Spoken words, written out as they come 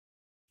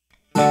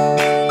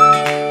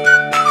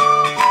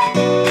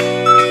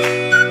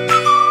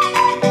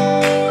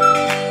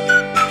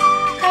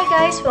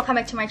welcome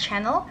back to my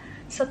channel.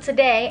 So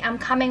today I'm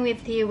coming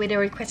with you with a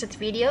requested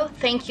video.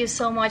 Thank you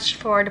so much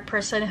for the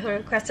person who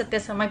requested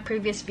this on my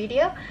previous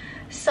video.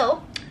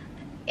 So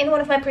in one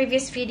of my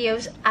previous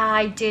videos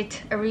I did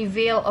a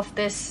reveal of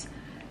this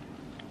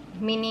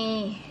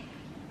mini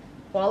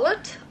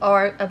wallet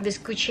or of this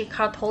Gucci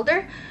card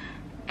holder,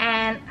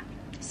 and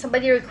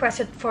somebody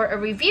requested for a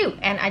review,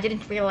 and I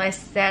didn't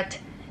realize that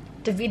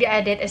the video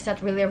I did is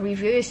not really a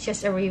review, it's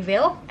just a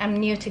reveal. I'm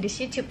new to this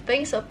YouTube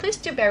thing, so please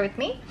do bear with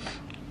me.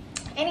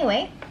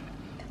 Anyway,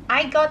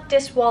 I got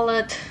this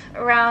wallet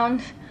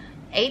around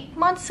 8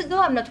 months ago,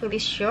 I'm not really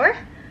sure,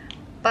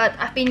 but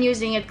I've been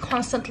using it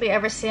constantly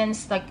ever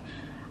since. Like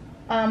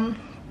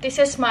this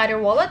is my other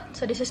wallet,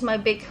 so this is my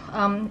big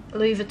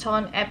Louis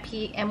Vuitton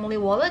Epi Emily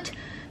wallet.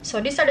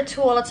 So these are the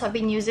two wallets I've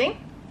been using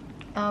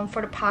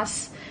for the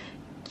past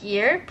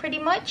year pretty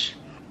much,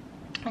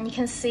 and you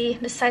can see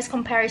the size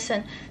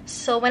comparison.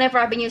 So whenever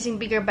I've been using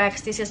bigger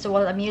bags, this is the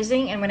wallet I'm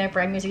using, and whenever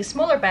I'm using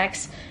smaller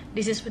bags,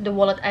 this is the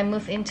wallet I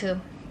move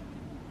into,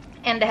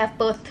 and they have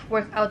both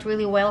worked out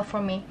really well for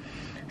me.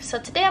 So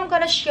today I'm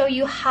gonna show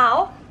you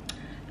how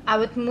I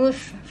would move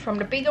from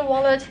the bigger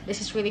wallet. This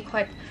is really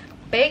quite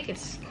big,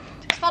 it's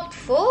not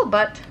full,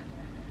 but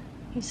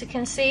as you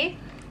can see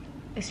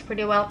it's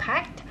pretty well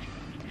packed,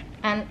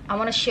 and I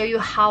want to show you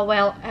how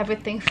well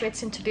everything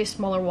fits into this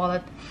smaller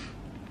wallet.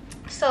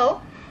 So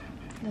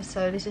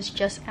this is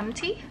just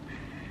empty.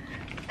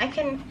 I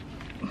can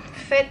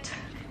fit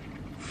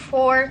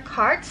 4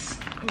 cards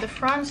in the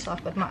front, so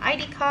I've got my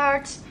ID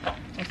cards,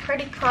 my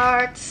credit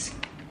cards,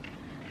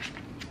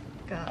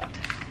 got,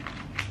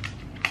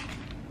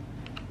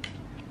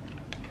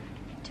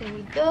 there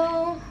we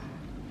go.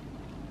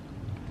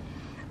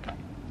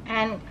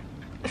 And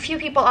a few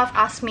people have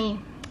asked me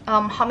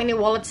how many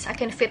wallets I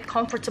can fit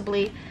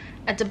comfortably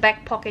at the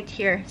back pocket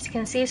here. As you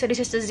can see, so this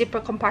is the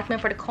zipper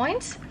compartment for the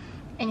coins,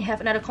 and you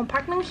have another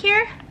compartment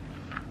here,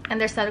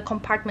 and there's another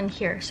compartment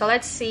here. So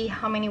let's see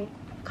how many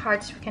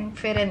cards we can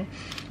fit in.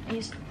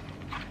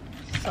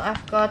 So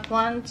I've got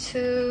 1,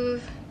 2,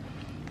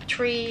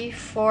 3,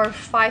 4,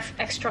 5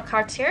 extra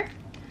cards here.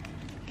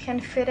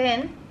 Can fit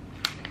in.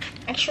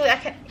 Actually,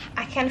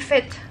 I can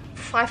fit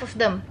 5 of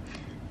them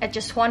at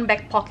just one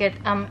back pocket.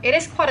 It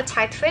is quite a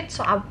tight fit,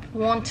 so I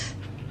won't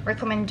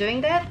recommend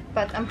doing that,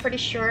 but I'm pretty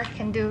sure I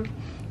can do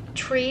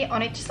 3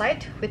 on each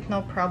side with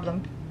no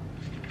problem.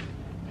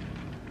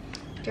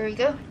 There you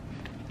go,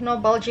 no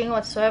bulging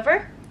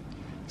whatsoever.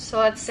 So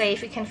let's say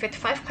if you can fit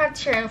 5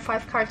 cards here and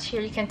 5 cards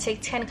here, you can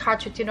take 10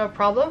 cards with you, no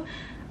problem.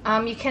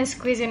 You can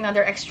squeeze in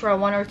another extra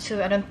 1 or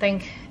 2. I don't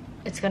think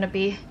it's gonna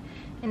be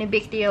any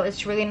big deal.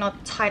 It's really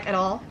not tight at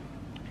all.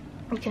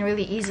 You can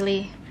really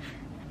easily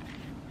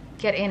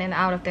get in and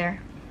out of there.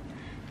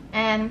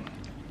 And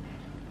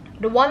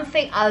the one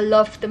thing I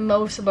love the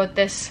most about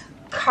this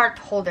card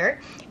holder,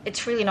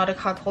 it's really not a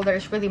card holder,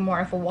 it's really more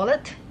of a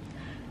wallet,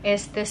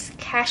 is this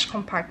cash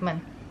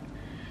compartment.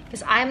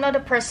 Because I'm not a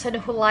person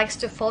who likes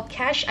to fold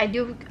cash. I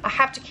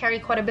have to carry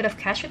quite a bit of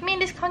cash with me in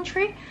this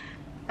country.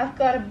 I've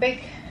got a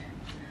big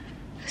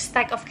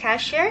stack of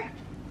cash here.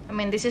 I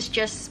mean, this is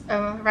just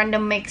a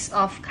random mix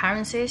of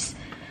currencies,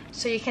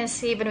 so you can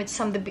see even with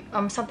some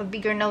of the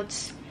bigger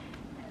notes,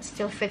 it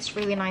still fits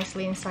really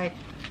nicely inside.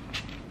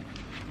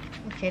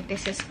 Okay,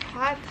 this is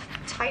quite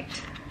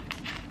tight.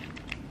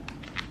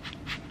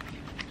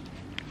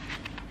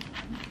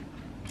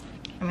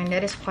 I mean,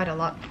 that is quite a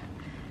lot,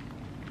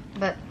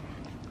 but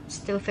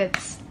still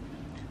fits.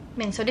 I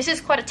mean, so this is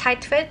quite a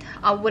tight fit.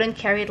 I wouldn't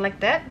carry it like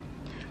that,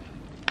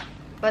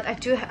 but I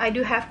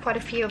do have quite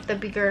a few of the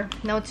bigger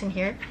notes in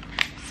here.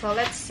 So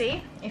let's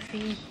see if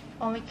we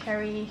only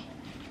carry,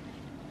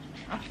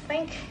 I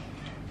think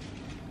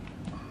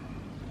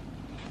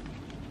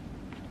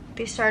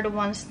these are the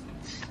ones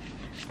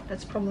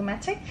that's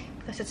problematic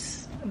because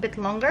it's a bit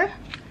longer.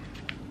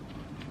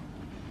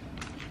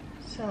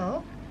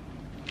 So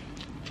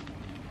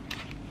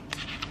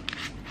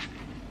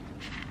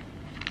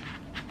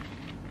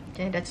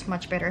okay, that's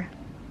much better.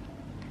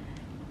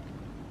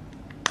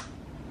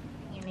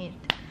 You need,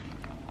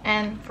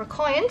 and for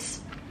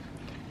coins,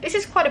 this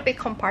is quite a big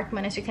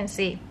compartment, as you can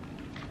see,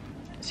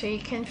 so you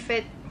can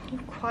fit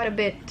quite a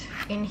bit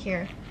in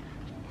here.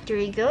 There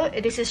you go.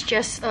 This is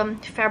just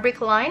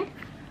fabric lined,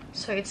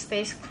 so it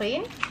stays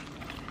clean.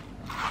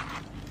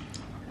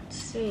 Let's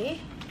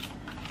see,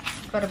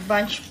 got a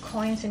bunch of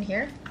coins in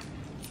here.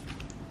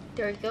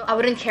 There you go. I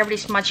wouldn't carry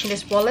this much in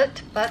this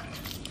wallet, but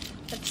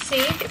let's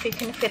see if you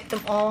can fit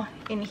them all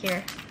in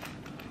here.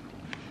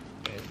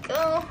 There you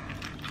go.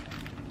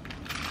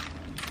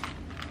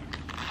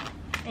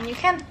 And you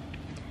can.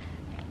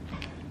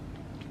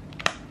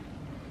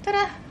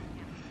 Ta-da!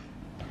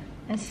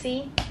 And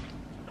see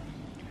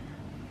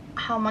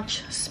how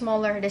much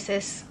smaller this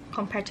is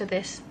compared to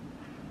this.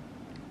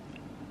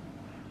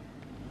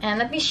 And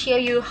let me show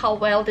you how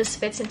well this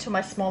fits into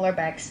my smaller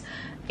bags.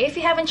 If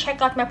you haven't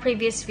checked out my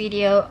previous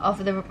video of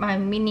my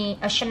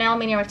Chanel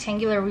mini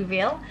rectangular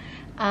reveal,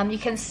 you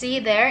can see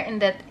there in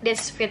that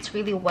this fits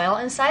really well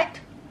inside.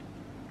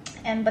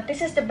 But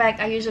this is the bag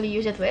I usually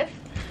use it with.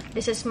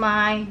 This is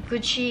my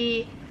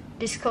Gucci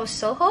Disco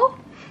Soho.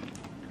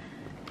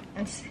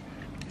 And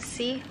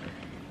see,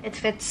 it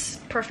fits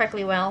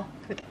perfectly well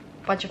with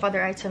a bunch of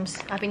other items.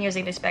 I've been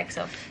using this bag,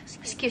 so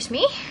excuse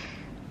me.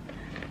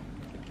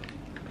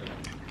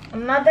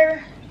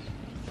 Let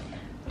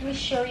me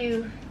show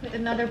you with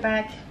another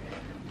bag.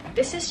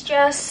 This is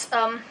just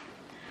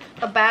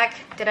a bag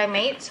that I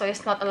made, so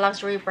it's not a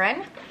luxury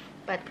brand,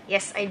 but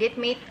yes, I did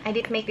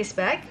make this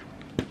bag.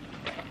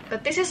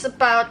 But this is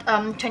about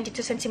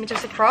 22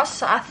 centimeters across,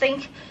 so I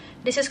think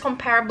this is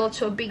comparable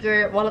to a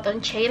bigger wallet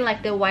on chain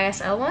like the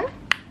YSL one.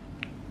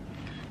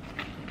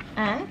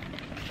 And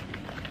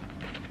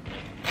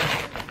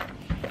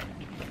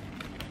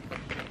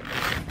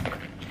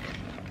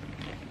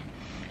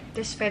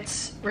this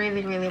fits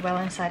really, really well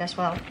inside as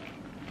well.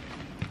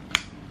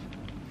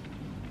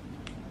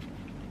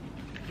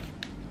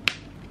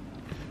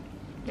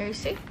 There you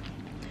see.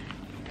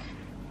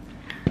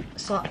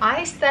 So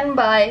I stand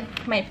by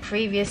my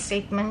previous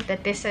statement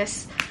that this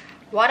is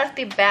one of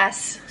the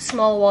best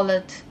small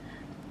wallet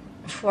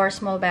for a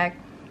small bag.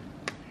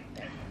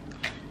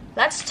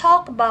 Let's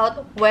talk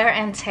about wear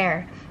and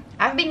tear.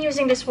 I've been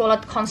using this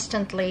wallet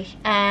constantly,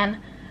 and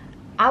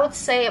I would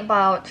say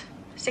about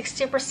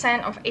 60%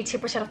 or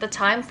 80% of the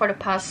time for the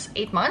past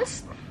 8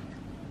 months.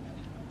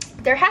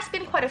 There has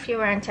been quite a few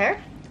wear and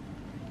tear,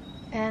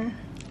 and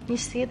you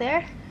see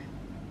there,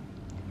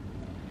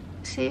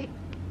 see, you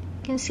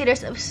can see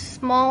there's a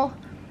small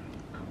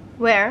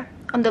wear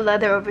on the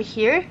leather over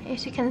here.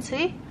 As you can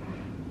see,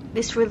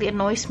 this really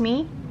annoys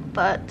me,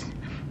 but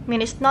I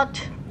mean, it's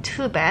not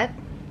too bad,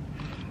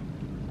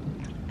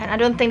 and I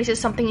don't think this is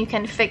something you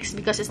can fix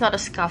because it's not a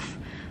scuff.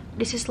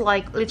 This is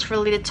like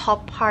literally the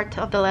top part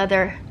of the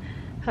leather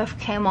have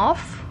came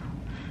off,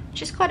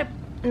 which is quite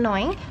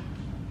annoying.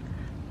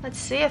 Let's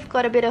see, I've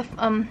got a bit of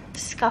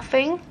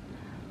scuffing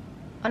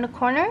on the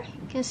corner.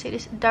 You can see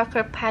this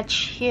darker patch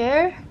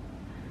here.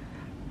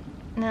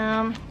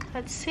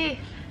 Let's see,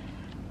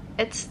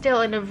 it's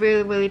still in a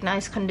really, really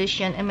nice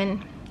condition. I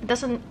mean,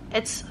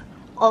 it's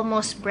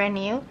almost brand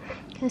new.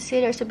 You can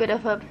see there's a bit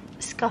of a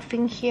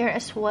scuffing here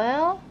as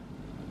well.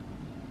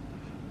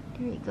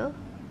 There you go.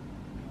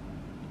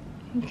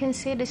 You can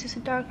see this is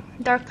a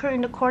darker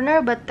in the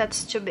corner, but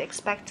that's to be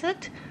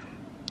expected.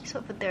 It's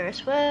over there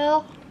as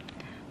well,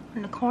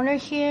 in the corner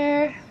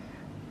here.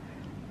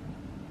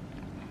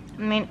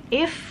 I mean,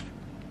 if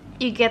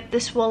you get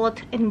this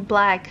wallet in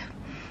black,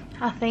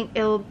 I think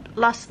it'll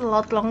last a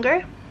lot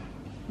longer.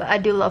 But I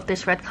do love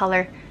this red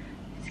color.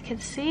 As you can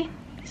see,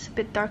 it's a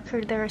bit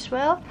darker there as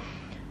well.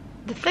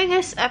 The thing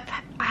is, I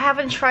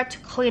haven't tried to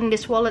clean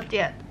this wallet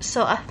yet,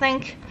 so I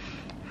think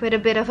with a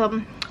bit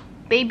of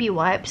baby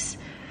wipes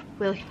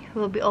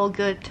will be all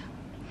good.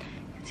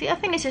 See, I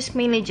think this is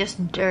mainly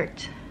just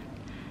dirt.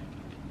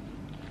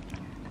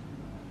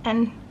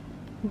 And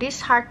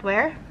this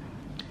hardware,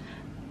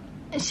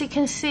 as you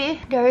can see,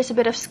 there is a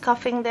bit of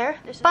scuffing there,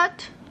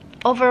 but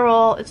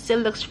overall it still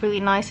looks really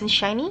nice and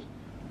shiny.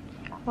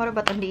 What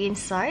about on the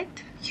inside?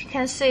 As you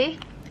can see,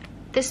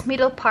 this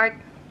middle part,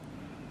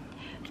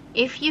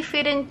 if you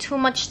fit in too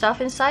much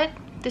stuff inside,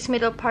 this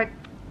middle part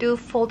do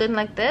fold in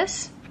like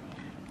this.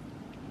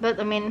 But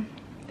I mean,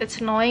 it's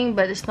annoying,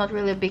 but it's not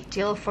really a big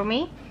deal for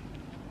me.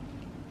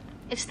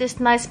 It's this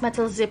nice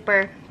metal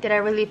zipper that I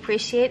really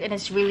appreciate, and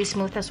it's really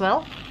smooth as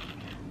well.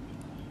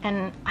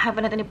 And I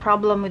haven't had any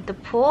problem with the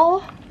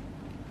pull.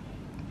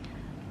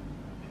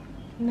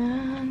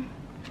 In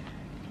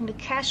the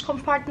cash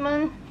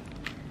compartment,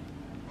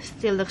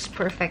 still looks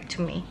perfect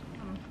to me.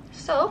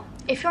 So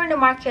if you're in the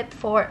market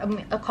for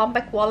a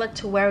compact wallet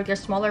to wear with your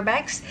smaller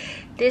bags,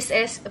 this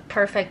is a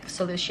perfect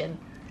solution.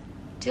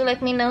 Do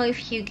let me know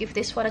if you give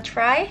this one a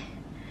try,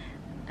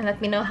 and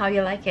let me know how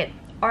you like it.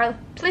 Or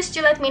please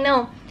do let me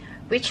know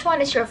which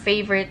one is your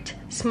favorite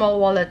small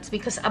wallet,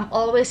 because I'm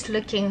always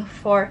looking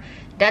for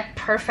that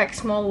perfect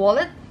small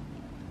wallet,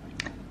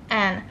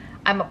 and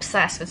I'm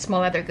obsessed with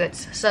small leather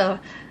goods, so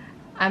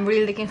I'm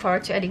really looking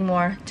forward to adding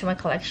more to my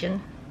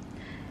collection.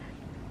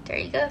 There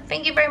you go.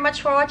 Thank you very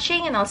much for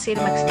watching, and I'll see you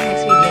in the next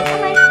video.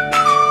 Bye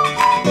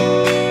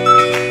bye.